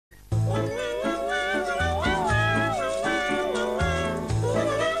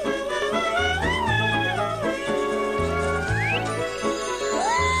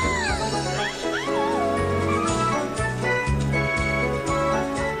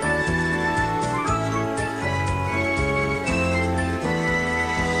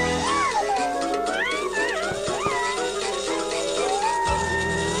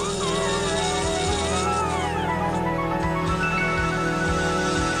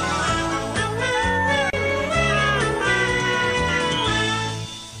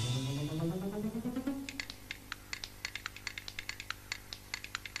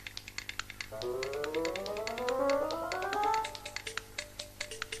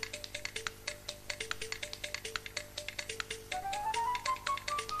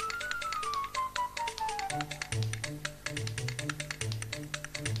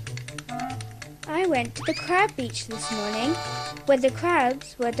went to the crab beach this morning, where the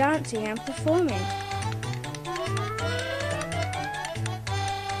crabs were dancing and performing.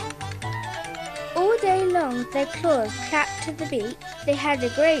 All day long their claws clapped to the beat. They had a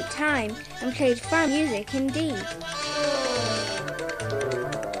great time and played fun music indeed.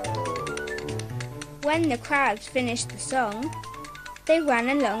 When the crabs finished the song, they ran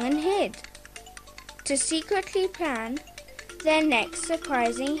along and hid to secretly plan their next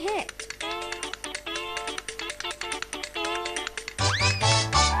surprising hit.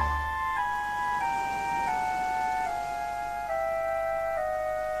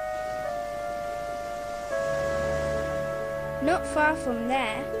 Not far from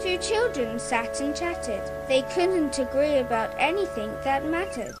there, two children sat and chatted. They couldn't agree about anything that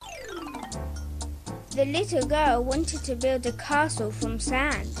mattered. The little girl wanted to build a castle from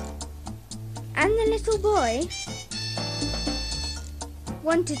sand, and the little boy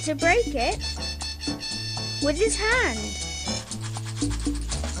wanted to break it with his hand.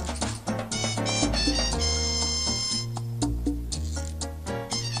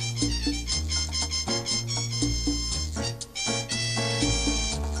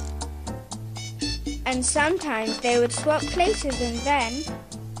 And sometimes they would swap places, and then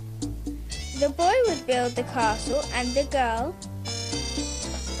the boy would build the castle and the girl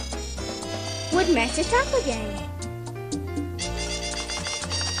would mess it up again.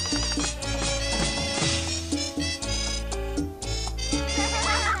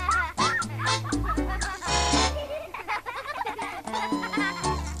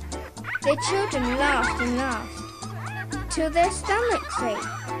 The children laughed and laughed till their stomachs ached.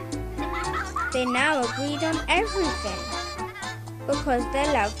 They now agreed on everything because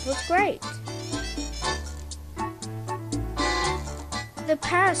their love was great. The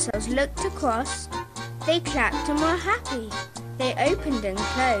parasols looked across, they clapped and were happy. They opened and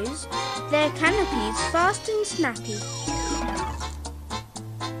closed their canopies fast and snappy.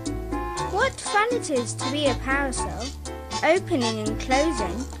 What fun it is to be a parasol, opening and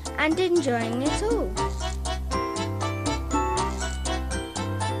closing and enjoying it all.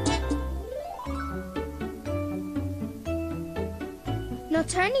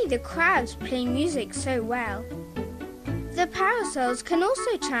 Not only the crabs play music so well, the parasols can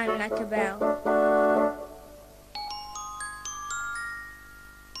also chime like a bell.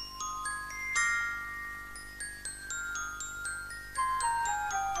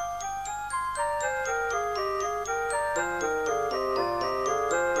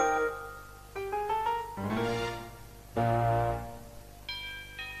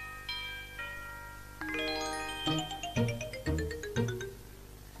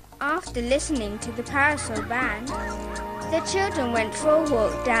 After listening to the parasol band, the children went for a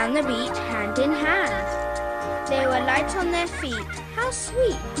walk down the beach hand in hand. They were light on their feet. How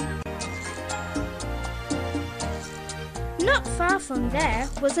sweet! Not far from there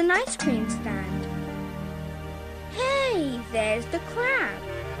was an ice cream stand. Hey, there's the crab!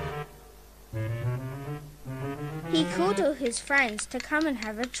 He called all his friends to come and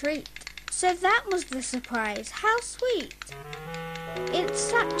have a treat. So that was the surprise. How sweet! It's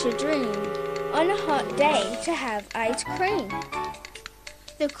such a dream on a hot day to have ice cream.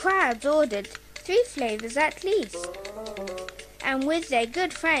 The crabs ordered 3 flavors at least, and with their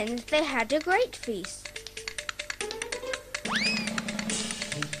good friends they had a great feast.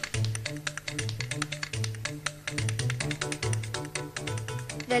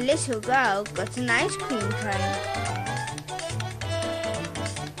 The little girl got an ice cream cone.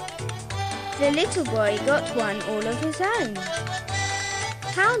 The little boy got one all of his own.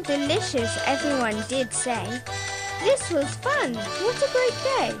 How delicious, everyone did say. This was fun. What a great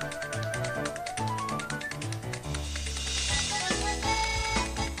day.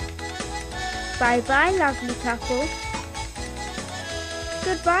 Bye-bye, lovely couple.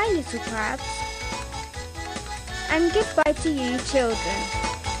 Goodbye, little crabs. And goodbye to you, children.